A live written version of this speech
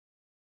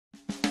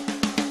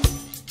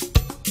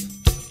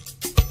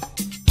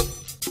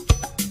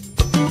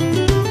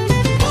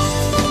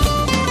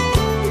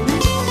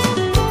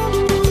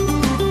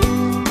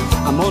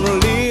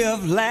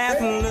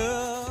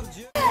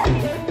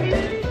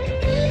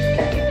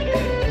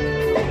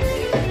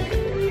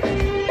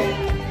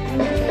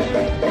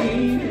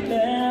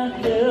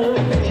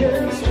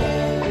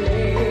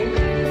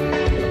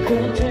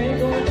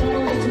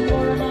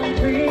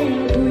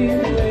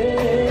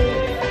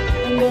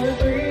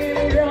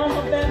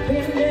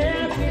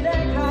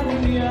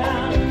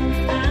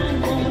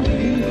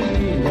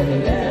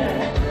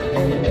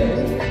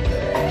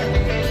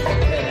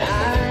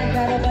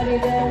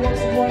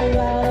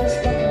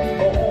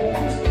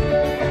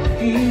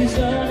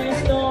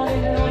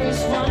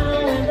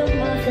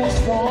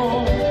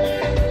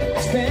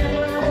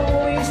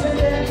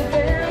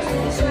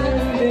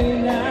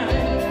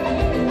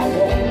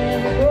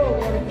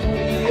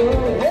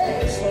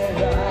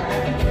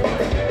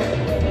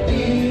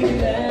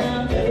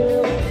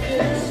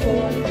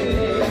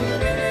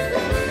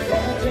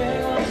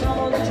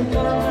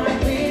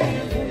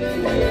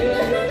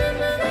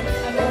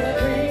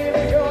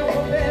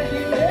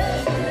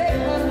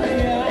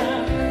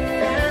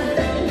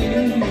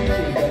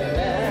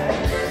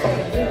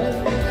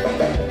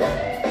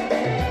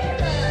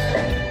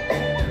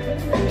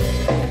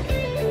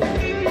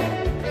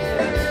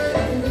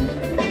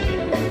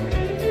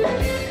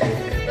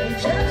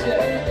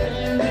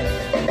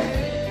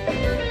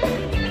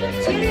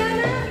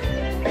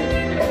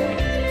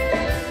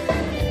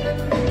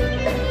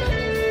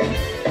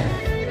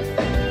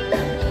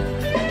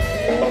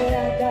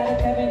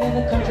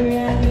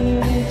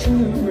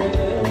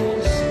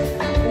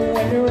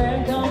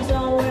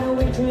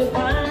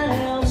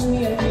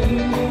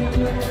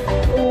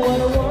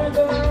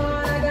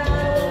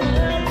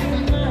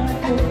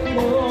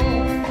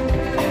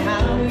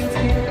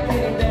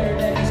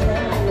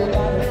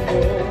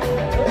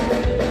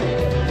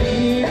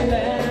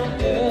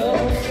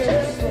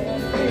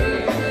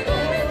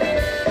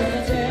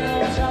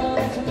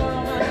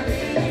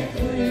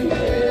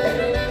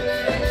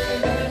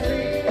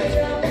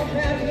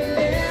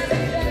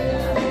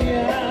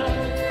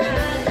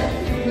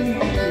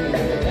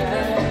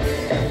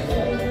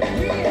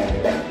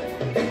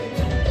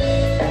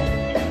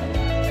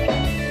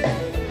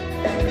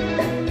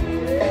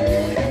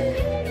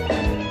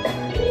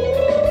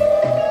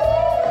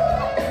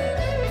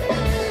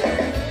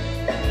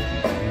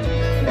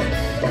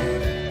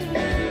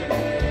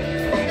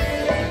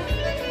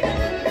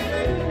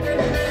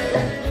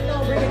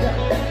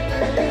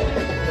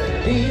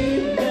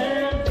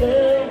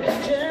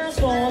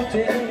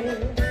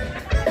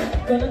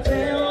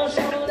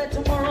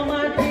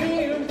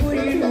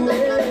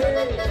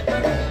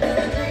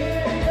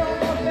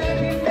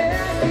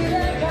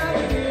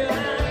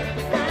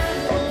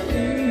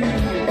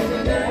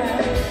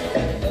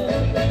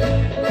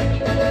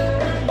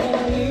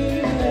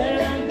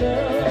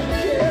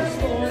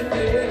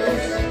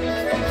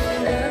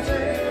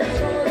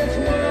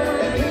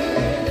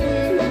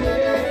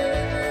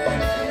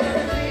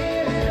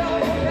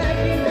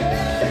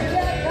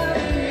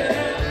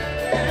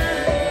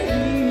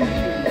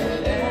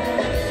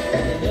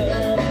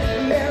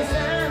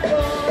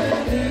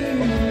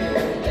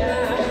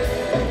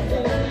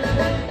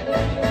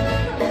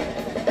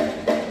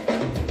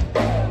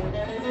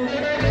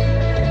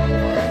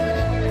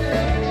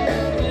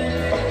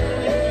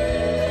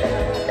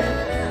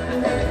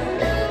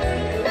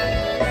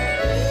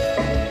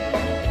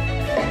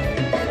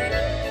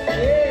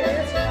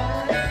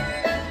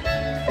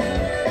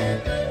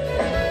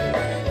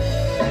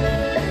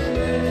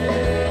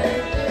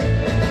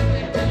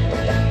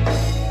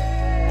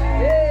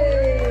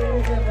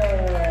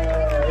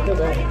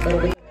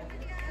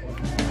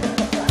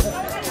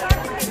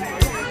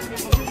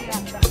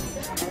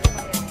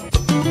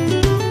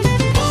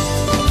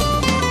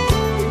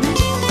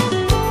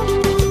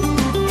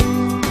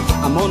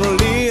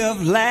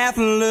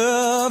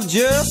love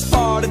just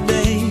for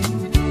today.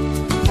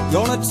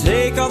 Gonna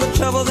take all the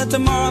trouble that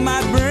tomorrow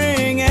might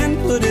bring and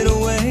put it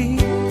away.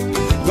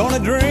 Gonna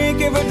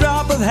drink every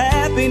drop of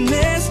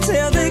happiness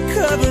till they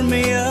cover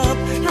me up.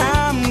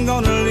 I'm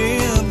gonna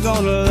live,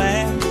 gonna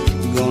laugh,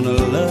 gonna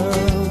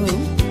love.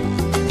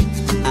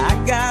 I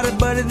got a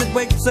buddy that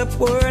wakes up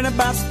worrying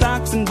about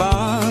stocks and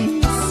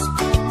bonds.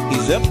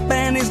 He's up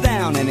and he's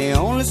down and he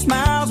only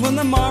smiles when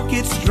the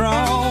market's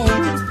strong.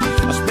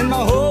 I spend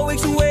my whole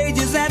week's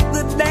wages at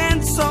the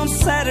dance on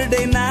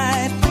Saturday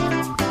night.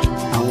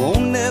 I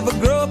won't ever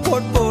grow a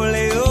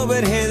portfolio,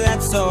 but hey,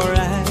 that's alright.